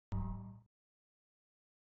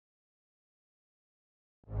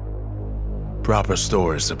proper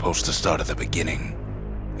story is supposed to start at the beginning.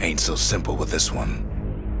 Ain't so simple with this one.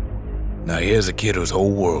 Now here's a kid whose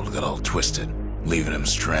whole world got all twisted, leaving him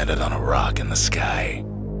stranded on a rock in the sky.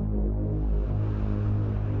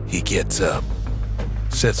 He gets up,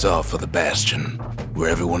 sets off for the Bastion, where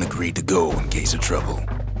everyone agreed to go in case of trouble.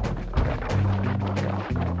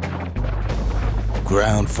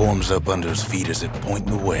 Ground forms up under his feet as it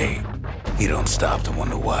pointing away. He don't stop to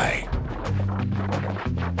wonder why.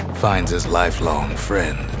 Finds his lifelong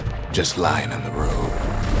friend just lying in the road.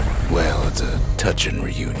 Well, it's a touching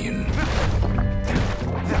reunion.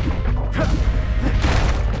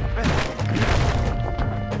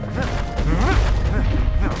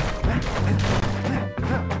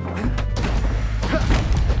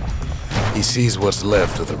 He sees what's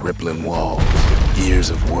left of the rippling walls,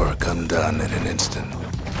 years of work undone in an instant,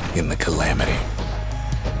 in the calamity.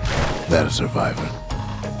 That a survivor?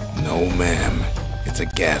 No, ma'am. It's a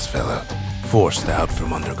gas fella, forced out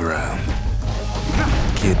from underground.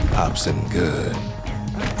 Kid pops him good.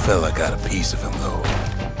 Fella got a piece of him, though.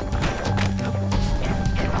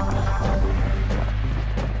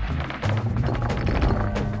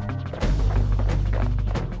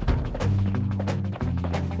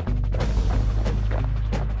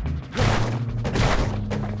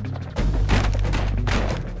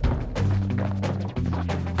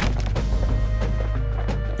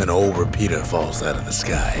 An old repeater falls out of the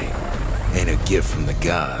sky. Ain't a gift from the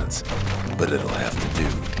gods, but it'll have to do.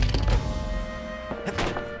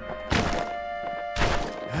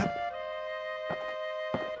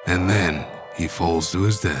 And then he falls to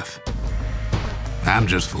his death. I'm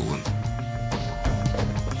just fooling.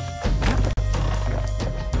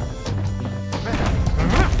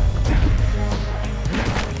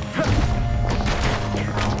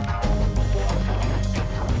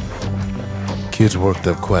 Kid's worked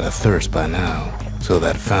up quite a thirst by now, so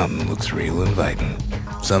that fountain looks real inviting.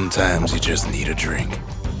 Sometimes you just need a drink.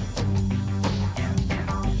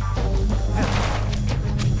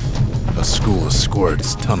 A school of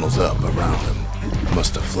squirts tunnels up around him.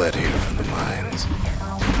 Must have fled here from the mines.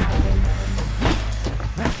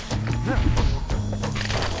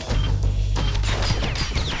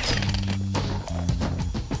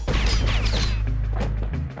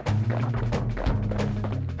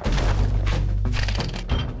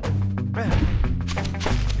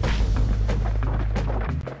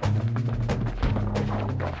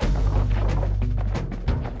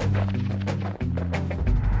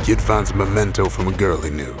 Kid finds a memento from a girl he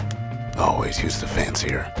knew. Always used to fancy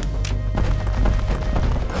her.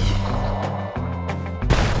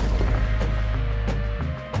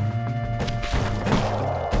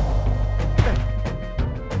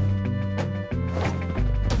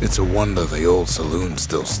 It's a wonder the old saloon's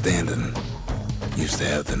still standing. Used to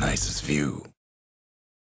have the nicest view.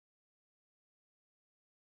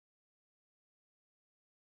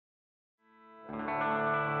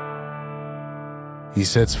 He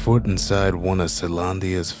sets foot inside one of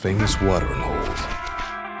Celandia's famous watering holes.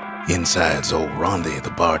 Inside's old Rondi,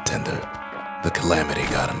 the bartender. The calamity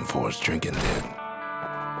got him for his drinking did.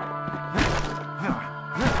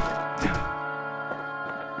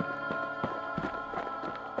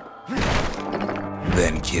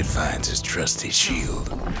 Then Kid finds his trusty shield.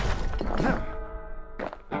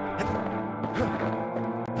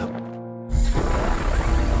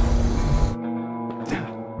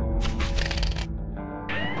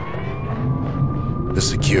 The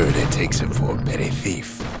security takes him for a petty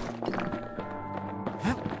thief.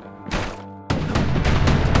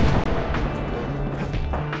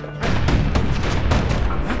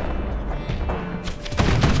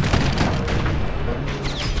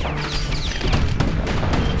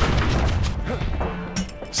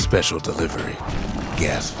 Special delivery.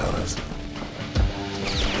 Gas fellas.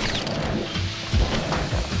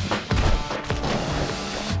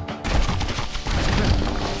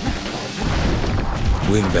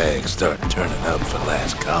 Windbags start turning up for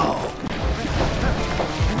last call.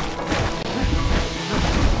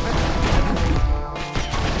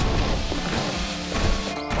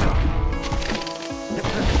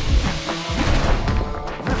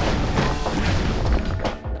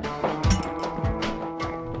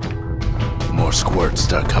 More squirts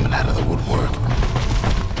start coming out of the woodwork.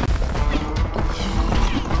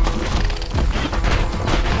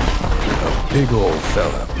 A big old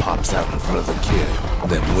fella pops out in front of the kid.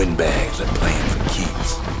 Them windbags are playing for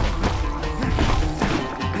keeps.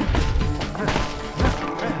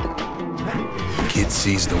 Kid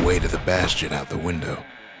sees the way to the Bastion out the window.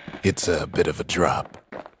 It's a bit of a drop.